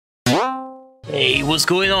Hey, what's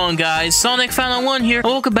going on, guys? Sonic Fan 1 here, and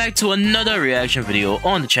welcome back to another reaction video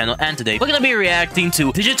on the channel. And today we're gonna be reacting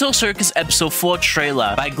to Digital Circus episode 4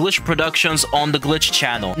 trailer by Glitch Productions on the Glitch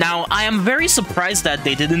channel. Now, I am very surprised that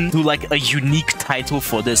they didn't do like a unique title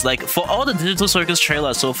for this. Like, for all the Digital Circus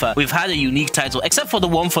trailers so far, we've had a unique title, except for the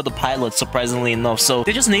one for the pilot, surprisingly enough. So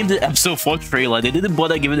they just named it episode 4 trailer. They didn't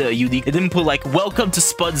bother giving it a unique. They didn't put like welcome to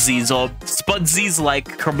Spudsy's or Spudsy's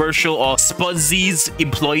like commercial or Spudsy's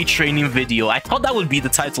employee training video. I thought that would be the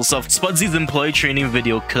title, so Spudsy's employee training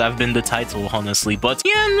video could have been the title, honestly. But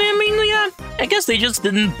yeah, I guess they just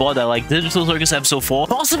didn't bother. Like, Digital Circus episode 4.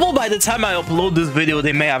 Possible by the time I upload this video,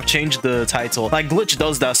 they may have changed the title. Like, Glitch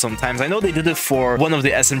does that sometimes. I know they did it for one of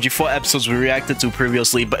the SMG4 episodes we reacted to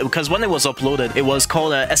previously, but because when it was uploaded, it was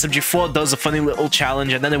called SMG4 does a funny little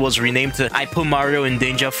challenge, and then it was renamed to I Put Mario in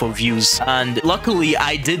Danger for Views. And luckily,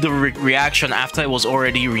 I did the reaction after it was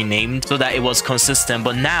already renamed so that it was consistent,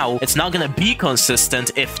 but now it's not gonna be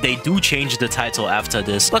consistent if they do change the title after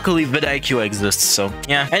this. Luckily, vidIQ exists, so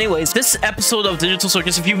yeah. Anyways, this episode of Digital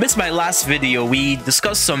Circus, if you missed my last video, we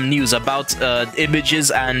discussed some news about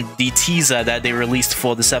images and the teaser that they released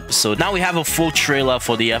for this episode. Now we have a full trailer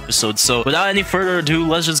for the episode, so without any further ado,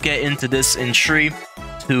 let's just get into this in 3,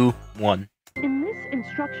 2, 1. In this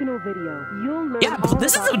instructional video, you'll learn but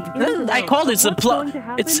this is I called it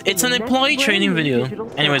it's an employee training video.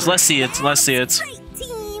 Anyways, let's see it.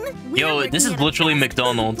 Yo, this is literally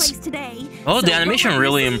McDonald's. Oh, the animation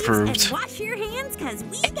really improved.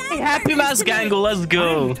 Hey, happy mask gangle, let's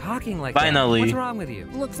go. Finally. What's wrong with you?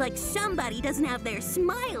 Looks like somebody doesn't have their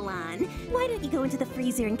smile on. Why don't you go into the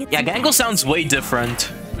freezer and get some gangle sounds way different.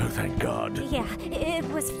 Oh, thank God. Yeah, it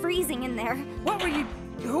was freezing in there. What were you?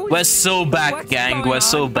 We're so back, gang. We're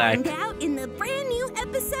so back. Find out in the brand new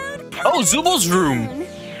episode. Oh, Zooble's room.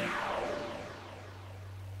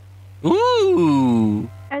 Ooh.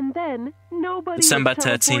 And then nobody December was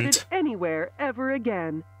teleported 13th. anywhere ever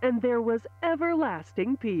again, and there was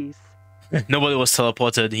everlasting peace. Nobody was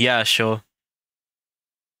teleported. Yeah, sure.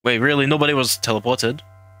 Wait, really? Nobody was teleported?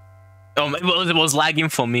 Oh, it was lagging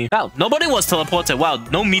for me. Wow, nobody was teleported. Wow,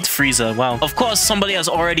 no meat freezer. Wow. Of course, somebody has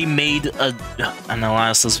already made an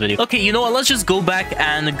analysis video. Okay, you know what? Let's just go back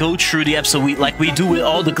and go through the episode. Like we do with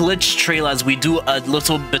all the Glitch trailers, we do a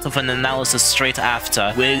little bit of an analysis straight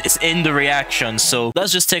after. It's in the reaction. So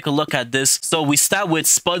let's just take a look at this. So we start with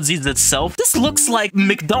Spudsy's itself. This looks like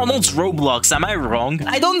McDonald's Roblox. Am I wrong?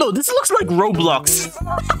 I don't know. This looks like Roblox.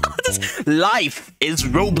 Life is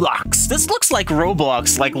Roblox. This looks like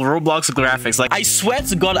Roblox, like Roblox graphics. Like, I swear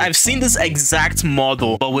to God, I've seen this exact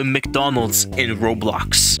model, but with McDonald's in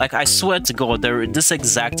Roblox. Like, I swear to God, this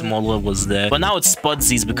exact model was there. But now it's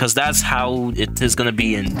Spudsy's because that's how it is gonna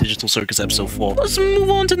be in Digital Circus episode 4. Let's move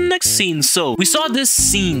on to the next scene. So, we saw this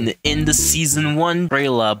scene in the season 1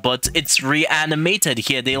 trailer, but it's reanimated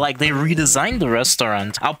here. They redesigned the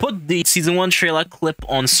restaurant. I'll put the season 1 trailer clip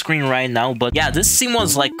on screen right now, but yeah, this scene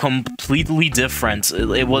was like completely different.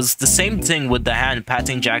 It was the same thing with the hand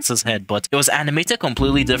patting Jax's head, but it was animated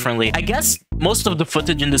completely differently. I guess most of the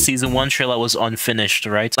footage in the season 1 trailer was unfinished,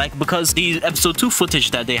 right? Like, because the episode 2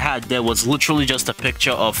 footage that they had there was literally just a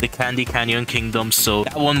picture of the Candy Canyon Kingdom, so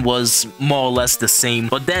that one was more or less the same.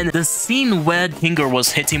 But then the scene where Kinger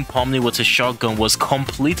was hitting Pomni with a shotgun was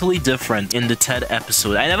completely different in the TED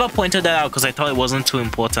episode. I never pointed that out because I thought it wasn't too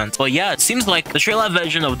important. But yeah, it seems like the trailer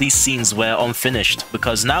version of these scenes were unfinished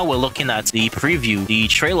because now we're looking at the preview, the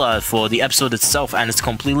trailer for the episode itself, and it's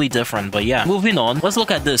completely different. But yeah, moving on, let's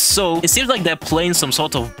look at this. So it seems like they're playing some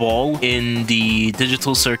sort of ball in the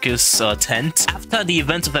Digital Circus tent. After the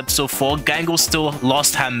events of episode 4, Gangle still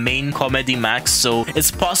lost her main comedy max, so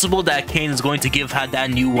it's possible that Caine is going to give her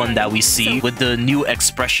that new one that we see with the new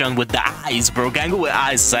expression with the eyes, bro. Gangle with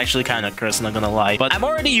eyes is actually kind of cursed, not gonna lie, but I'm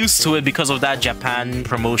already used to it because of that Japan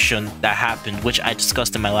promotion that happened, which I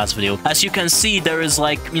discussed in my last video. As you can see, there is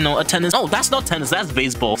like, you know, a tennis. Oh, that's not tennis, that's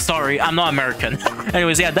baseball. Sorry, I'm not American.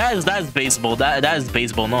 Anyways, yeah, that is baseball. That is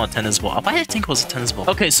baseball, not a tennis ball. Why did I think it was a tennis ball?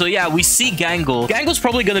 Okay, so yeah, we see Gangle. Gangle's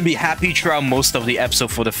probably gonna be happy throughout most of the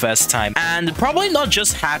episode for the first time, and probably not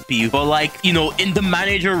just happy, but like, you know, in the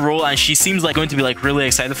manager role, and she seems like going to be like really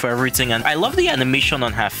excited for everything. And I love the animation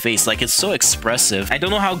on her face. Like, it's so expressive. I don't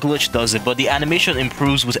know how Glitch does it, but the animation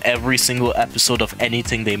improves with every single episode of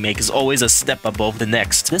anything they make. Is always a step above the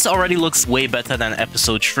next. This already looks way better than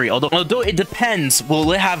episode 3, although it depends.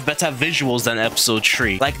 Will it have better visuals than episode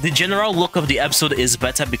 3? Like, the general look of the episode is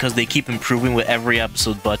better because they keep improving improving with every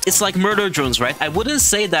episode, but it's like Murder Drones, right? I wouldn't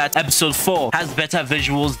say that episode 4 has better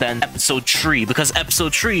visuals than episode 3, because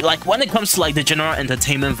episode 3, like when it comes to like the general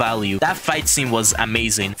entertainment value, that fight scene was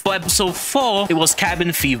amazing. For episode 4, it was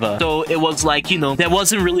cabin fever, so it was like, you know, there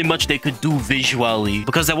wasn't really much they could do visually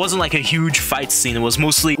because there wasn't like a huge fight scene. It was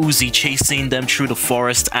mostly Uzi chasing them through the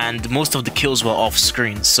forest, and most of the kills were off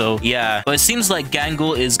screen. So yeah, but it seems like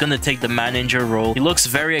Gangle is gonna take the manager role. He looks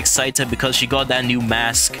very excited because she got that new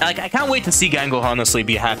mask. Like, I can't wait to see Gangle honestly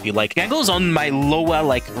be happy. Like, Gangle's on my lower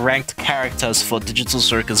like ranked characters for Digital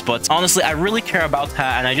Circus, but honestly I really care about her,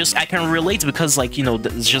 and I can relate because, like, you know,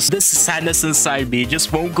 it's just this sadness inside me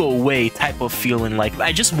just won't go away type of feeling. Like,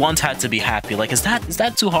 I just want her to be happy. Like, is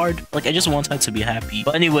that too hard? Like, I just want her to be happy.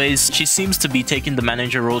 But anyways, she seems to be taking the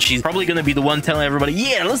manager role. She's probably gonna be the one telling everybody,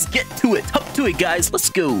 yeah, let's get to it, up to it guys, let's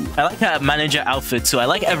go. I like her manager outfit too. I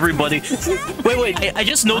like everybody. wait, I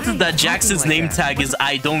just noticed that Jax's name tag is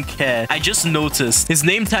I don't care. I just noticed his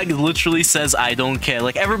name tag literally says I don't care.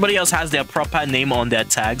 Like, everybody else has their proper name on their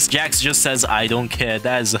tags. Jax just says I don't care.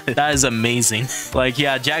 That is amazing. Like,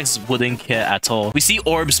 yeah, Jax wouldn't care at all. We see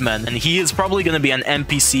Orbsman, and he is probably going to be an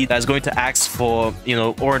NPC that's going to ask for, you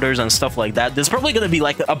know, orders and stuff like that. There's probably going to be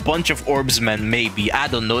like a bunch of Orbsmen, maybe. I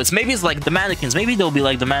don't know. Maybe it's like the mannequins. Maybe they'll be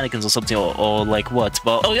like the mannequins or something, or like what.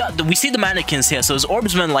 But oh yeah, we see the mannequins here. So is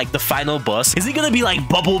Orbsman like the final boss? Is he going to be like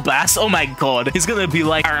Bubble Bass? Oh my god. He's going to be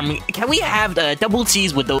like, can we have the double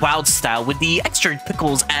cheese with the wild style with the extra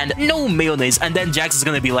pickles and no mayonnaise? And then Jax is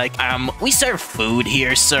going to be like, we serve food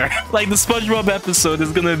here, sir. Like the SpongeBob episode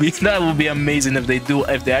is going to be, that would be amazing if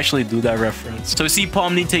they actually do that reference. So we see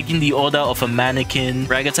Pomni taking the order of a mannequin.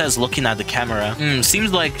 Ragatha is looking at the camera.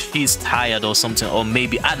 Seems like she's tired or something, or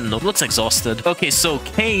maybe, I don't know, looks exhausted. Okay, so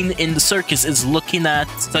Caine in the circus is looking at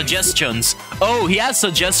suggestions. Oh, he has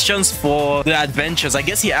suggestions for the adventures. I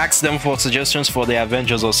guess he asked them for suggestions for the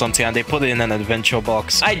adventures or something, and they put it in an adventure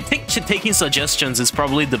box. I think taking suggestions is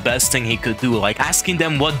probably the best thing he could do. Like, asking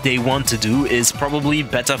them what they want to do is probably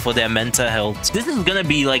better for their mental health. This is gonna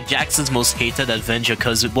be like Jackson's most hated adventure,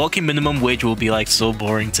 because working minimum wage will be like so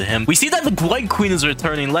boring to him. We see that the White Queen is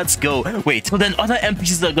returning. Let's go. Wait, so then other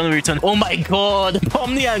NPCs are gonna return. Oh my god,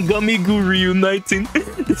 Pomni and Gummy-Goo reuniting.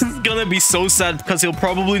 This is gonna be so sad because he'll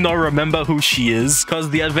probably not remember who she is, because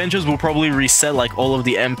the adventures will probably reset like all of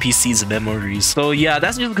the NPCs' memories. So yeah,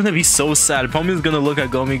 that's just gonna be so sad. Pomni's gonna look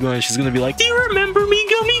at Gummy-Goo and she's gonna be like, do you remember me,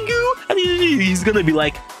 Gummy-Goo? And he's gonna be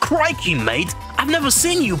like, crikey, mate, I've never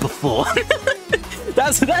seen you before.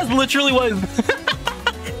 that's literally what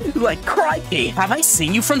like, crikey, have I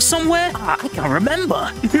seen you from somewhere? I can't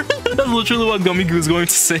remember. That's literally what Gummy-Goo is going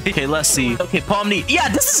to say. Okay, let's see. Okay, Pomni. Yeah,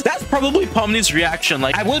 that's probably Pomni's reaction.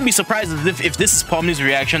 Like, I wouldn't be surprised if this is Pomni's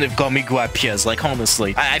reaction if Gummy-Goo appears. Like,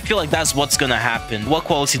 honestly, I feel like that's what's gonna happen. What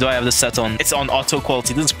quality do I have this set on? It's on auto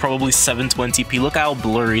quality. This is probably 720p. Look how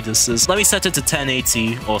blurry this is. Let me set it to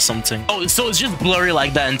 1080 or something. Oh, so it's just blurry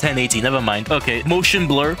like that in 1080. Never mind. Okay, motion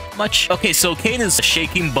blur. Much. Okay, so Caine is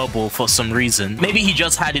shaking Bubble for some reason. Maybe he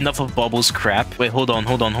just had enough of Bubble's crap. Wait, hold on.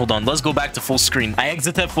 Let's go back to full screen. I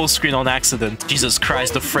exited full screen on accident. Jesus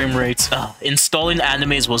Christ, the frame rate. Installing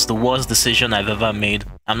Animaze was the worst decision I've ever made.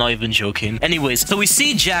 I'm not even joking. Anyways, so we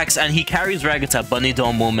see Jax and he carries Ragatha bunny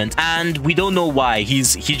doll moment, and we don't know why. He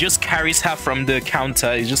just carries her from the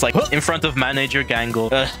counter. He's just like in front of manager Gangle.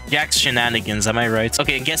 Jax shenanigans, am I right?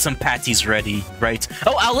 Okay, get some patties ready, right?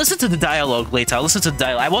 Oh, I'll listen to the dialogue later. I'll listen to the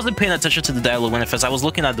dialogue. I wasn't paying attention to the dialogue when I was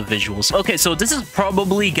looking at the visuals. Okay, so this is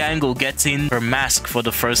probably Gangle getting her mask for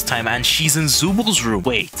the first time, and she's in Zooble's room.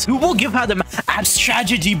 Wait, Zooble give her the abs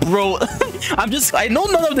strategy, bro. I know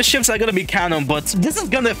none of the ships are gonna be canon, but this is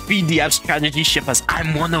gonna feed the abs strategy ship as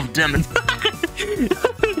I'm one of them.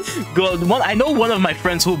 God, I know one of my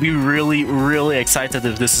friends will be really, really excited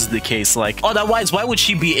if this is the case. Like, otherwise, why would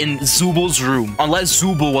she be in Zooble's room? Unless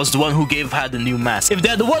Zooble was the one who gave her the new mask. If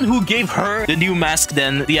they're the one who gave her the new mask,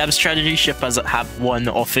 then the abs strategy ship have won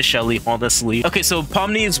officially, honestly. Okay, so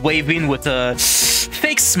Pomni is waving with a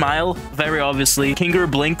fake smile, very obviously. Kinger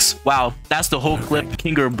blinks. Wow, that's the whole clip.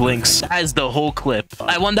 Kinger blinks. That is the whole clip.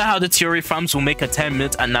 I wonder how the theory farms will make a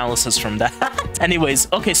 10-minute analysis from that.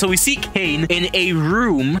 Anyways, okay, so we see Caine in a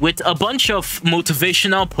room with a bunch of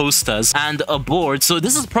motivational posters and a board. So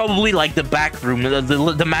this is probably like the back room,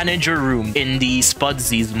 the manager room in the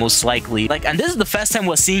Spudsies, most likely. Like, and this is the first time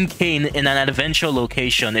we're seeing Caine in an adventure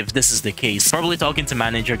location, if this is the case. Probably talking to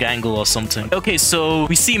manager Gangle or something. Okay, so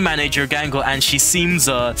we see manager Gangle and she seems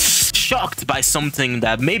shocked by something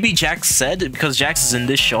that maybe Jax said, because Jax is in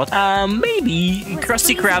this shot. Maybe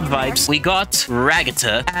Krusty Krab vibes. We got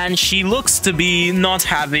Ragatha and she looks to be not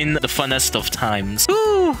having the funnest of times.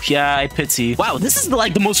 Ooh, yeah, I pity. Wow, this is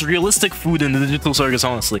like the most realistic food in the Digital Circus,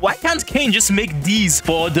 honestly. Why can't Caine just make these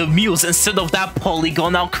for the meals instead of that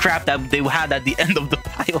polygonal crap that they had at the end of the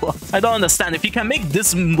pilot? I don't understand. If you can make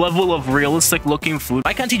this level of realistic looking food,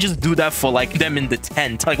 why can't he just do that for like them in the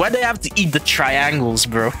tent? Like, why do they have to eat the triangles,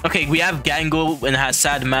 bro? Okay, we have Gangle in her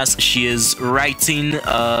sad mask. She is writing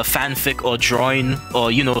fanfic or drawing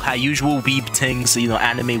or, you know, her usual weeb things, you know,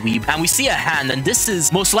 anime weeb. And we see a hand, and this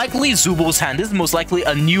is most likely Zooble's hand. This is most likely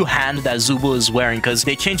a new hand that Zooble is wearing because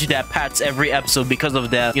they change their pads every episode because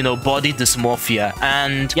of their, you know, body dysmorphia.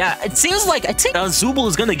 And yeah, it seems like I think Zooble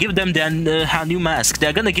is gonna give them their her new mask.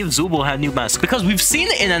 They're gonna give Zooble her new mask because we've seen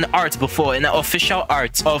in an art before, in an official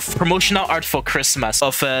art of promotional art for Christmas,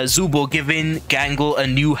 of Zooble giving Gangle a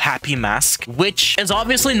new happy mask, which is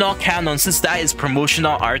obviously not canon since that is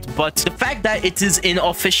promotional art. But the fact that it is in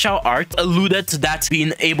official art alluded to that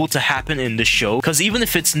being able to happen in the show, because even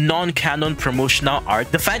if it's non-canon promotional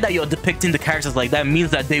art, the fact that you're depicting the characters like that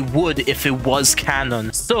means that they would if it was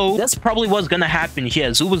canon. So that's probably what's gonna happen here.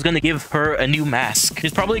 Zooble's gonna give her a new mask.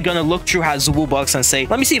 She's probably gonna look through her Zooble box and say,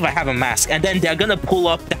 let me see if I have a mask, and then they're gonna pull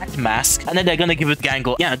up that mask and then they're gonna give it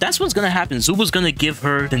Gangle. Yeah, that's what's gonna happen. Zooble's gonna give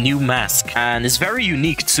her the new mask, and it's very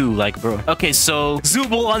unique too, like, bro. Okay, so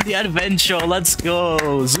Zooble on the adventure. Let's go.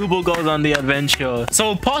 Zooble goes on the adventure.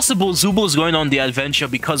 So possible Zooble's going on the adventure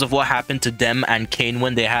because of what happened to them and Caine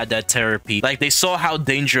when they had that therapy. Like, they saw how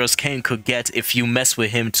dangerous Caine could get if you mess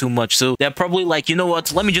with him too much. So they're probably like, you know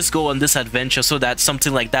what, let me just go on this adventure so that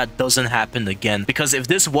something like that doesn't happen again. Because if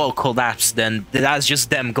this world collapsed, then that's just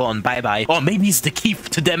them gone. Bye-bye. Or maybe it's the key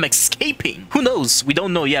to them escaping. Who knows? We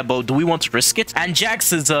don't know yet, but do we want to risk it? And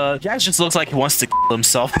Jax is Jax just looks like he wants to kill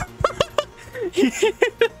himself.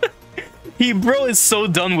 Bro is so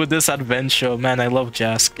done with this adventure, man. I love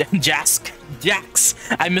Jax. Jax.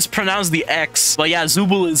 I mispronounced the X. But yeah,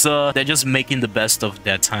 Zooble is they're just making the best of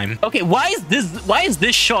their time. Okay, why is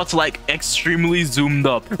this shot like extremely zoomed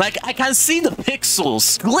up? Like, I can see the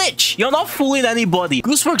pixels. Glitch. You're not fooling anybody.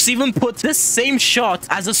 Gooseworx even put this same shot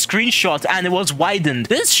as a screenshot and it was widened.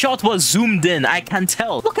 This shot was zoomed in. I can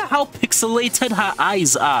tell. Look at how pixelated her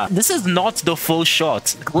eyes are. This is not the full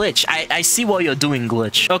shot. Glitch. I see what you're doing,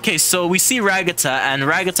 Glitch. Okay, so we see Ragatha, and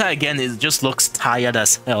Ragatha again just looks tired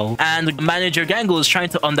as hell. And Manager Gangle is trying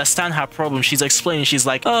to understand her problem. She's explaining, she's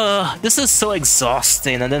like, this is so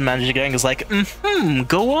exhausting. And then Manager Gangle is like,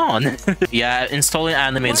 go on. Yeah, installing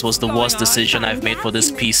Animaze was the worst decision I've made for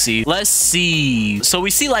this PC. Let's see. So we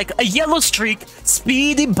see like a yellow streak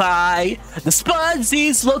speeding by the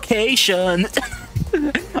Spudsy's location.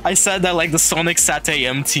 I said that like the Sonic Sat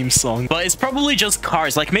AM team song, but it's probably just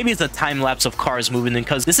cars. Like, maybe it's a time lapse of cars moving in,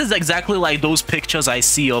 because this is exactly like those pictures I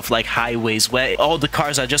see of like highways where all the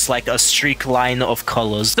cars are just like a streak line of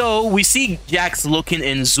colors. So we see Jax looking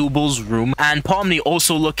in Zooble's room and Pomni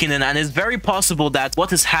also looking in, and it's very possible that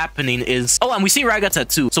what is happening is, oh, and we see Ragatha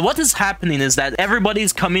too. So what is happening is that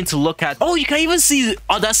everybody's coming to look at, oh, you can even see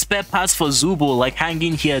other spare parts for Zooble like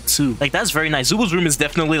hanging here too. Like, that's very nice. Zooble's room is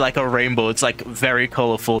definitely like a rainbow. It's like very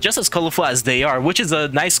colorful, just as colorful as they are, which is a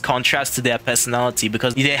nice contrast to their personality,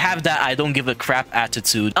 because they have that I don't give a crap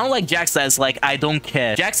attitude. Unlike Jax, that is like I don't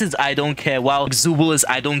care. Jax is I don't care, while Zooble is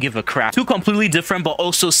I don't give a crap. Two completely different but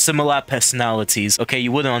also similar personalities. Okay,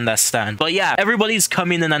 you wouldn't understand. But yeah, everybody's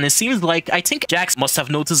coming in, and it seems like, I think Jax must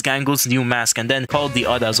have noticed Gangle's new mask and then called the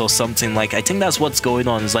others or something. Like, I think that's what's going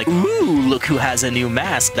on. It's like, ooh, look who has a new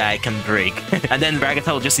mask that I can break. And then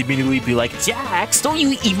Ragatha will just immediately be like, Jax, don't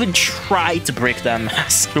you even try to break that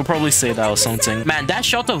mask. She'll probably say that or something. Man, that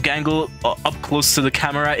shot of Gangle up close to the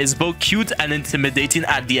camera is both cute and intimidating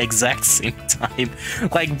at the exact same time.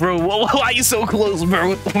 Like, bro, why are you so close,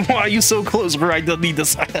 bro? Why are you so close, bro? I don't need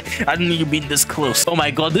this. I don't need you being this close. Oh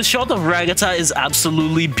my god, this shot of Ragatha is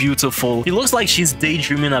absolutely beautiful. She looks like she's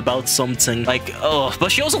daydreaming about something. Like, oh,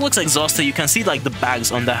 but she also looks exhausted. You can see like the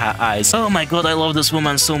bags under her eyes. Oh my god, I love this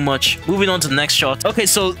woman so much. Moving on to the next shot. Okay,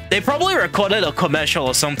 so they probably recorded a commercial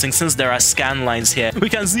or something, since there are scan lines here. We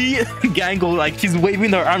can see Gangle, like, she's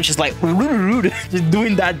waving her arm. She's like, she's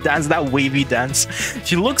doing that dance, that wavy dance.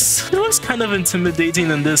 She looks kind of intimidating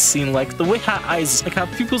in this scene. Like, the way her eyes, like, her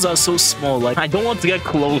pupils are so small. Like, I don't want to get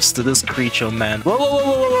close to this creature, man.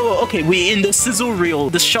 Whoa. Okay, we're in the sizzle reel.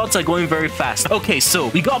 The shots are going very fast. Okay, so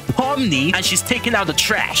we got Pomni, and she's taking out the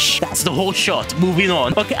trash. That's the whole shot. Moving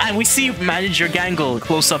on. Okay, and we see Manager Gangle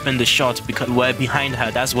close up in the shot because we're behind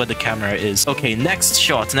her. That's where the camera is. Okay, next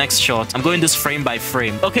shot. I'm going this frame by frame.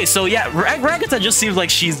 frame. Okay, so yeah, Ragatha just seems like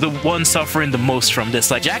she's the one suffering the most from this.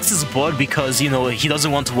 Like, Jax is bored because, you know, he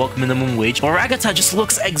doesn't want to work minimum wage. But Ragatha just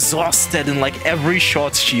looks exhausted in like every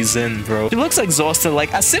shot she's in, bro. She looks exhausted,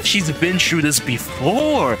 like as if she's been through this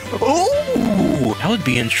before. Oh, that would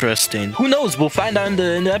be interesting. Who knows? We'll find out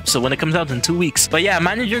in the episode when it comes out in 2 weeks. But yeah,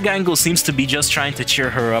 Manager Gangle seems to be just trying to cheer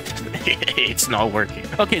her up. It's not working.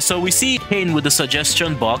 Okay, so we see Caine with the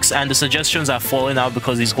suggestion box, and the suggestions are falling out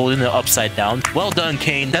because he's holding it upside down. Well done,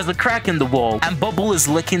 Caine. There's a crack in the wall, and Bubble is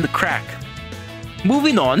licking the crack.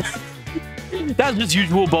 Moving on. That's just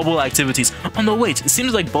usual Bubble activities. Oh no, wait. It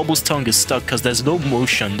seems like Bubble's tongue is stuck because there's no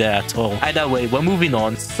motion there at all. Either way, we're moving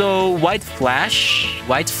on. So, white flash.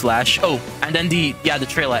 Oh, and then the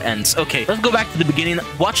trailer ends. Okay, let's go back to the beginning.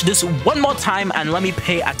 Watch this one more time and let me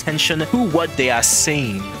pay attention to what they are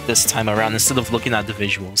saying this time around instead of looking at the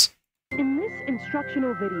visuals. In this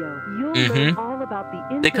instructional video, you'll learn all about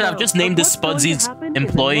the They could have just named this Spudsy's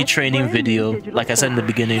employee training video, like I said in the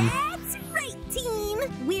beginning. That's right, team.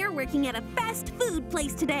 We're working at a fast food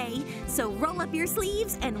place today, so roll up your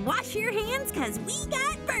sleeves and wash your hands because we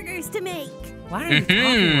got burgers to make. Why are you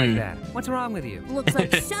talking like that? What's wrong with you? Looks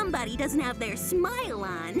like somebody doesn't have their smile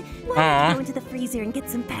on. Why don't you go into the freezer and get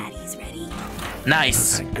some patties ready?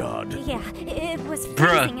 Nice. Thank God. Yeah, it was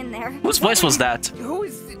freezing in there. Whose voice was that? Who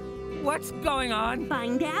is... What's going on?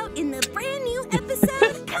 Find out in the brand new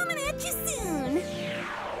episode coming at you soon.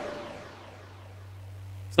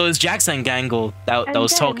 So it's Jax and Gangle that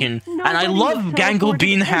was talking, and I love Gangle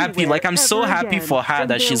being happy. Like, I'm so happy for her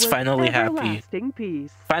that she's finally happy.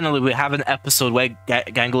 Finally, we have an episode where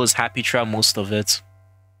Gangle is happy throughout most of it.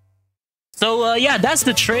 So, yeah, that's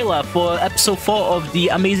the trailer for episode 4 of the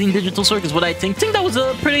Amazing Digital Circus. What I think that was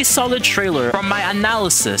a pretty solid trailer from my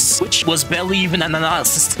analysis, which was barely even an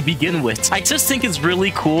analysis to begin with. I just think it's really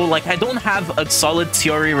cool. Like, I don't have a solid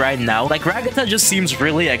theory right now. Like, Ragatha just seems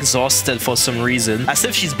really exhausted for some reason, as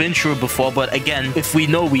if she's been through it before. But again, if we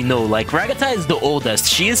know, we know. Like, Ragatha is the oldest.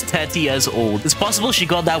 She is 30 years old. It's possible she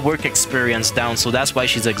got that work experience down, so that's why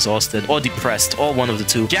she's exhausted or depressed, or one of the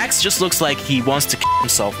two. Jax just looks like he wants to kill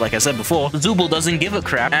himself, like I said before. The Zooble doesn't give a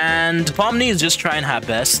crap, and Pomni is just trying her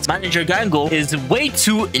best. Manager Gangle is way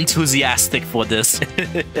too enthusiastic for this.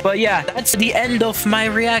 But yeah, that's the end of my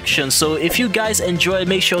reaction. So if you guys enjoyed,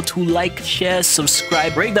 make sure to like, share,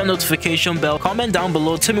 subscribe, break that notification bell, comment down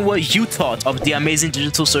below, tell me what you thought of the Amazing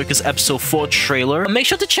Digital Circus episode 4 trailer. Make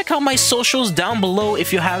sure to check out my socials down below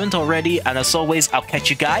if you haven't already, and as always, I'll catch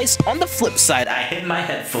you guys on the flip side. I hit my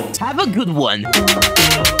headphones. Have a good one.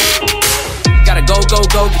 Gotta go,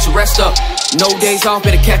 get your rest up. No days off,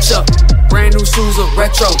 better catch up. Brand new shoes up,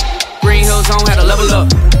 retro. Green Hills on, had to level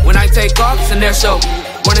up. When I take off, it's an air show.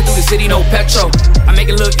 Running through the city, no petrol. I make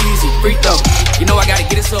it look easy, free throw. You know I gotta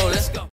get it, so let's go.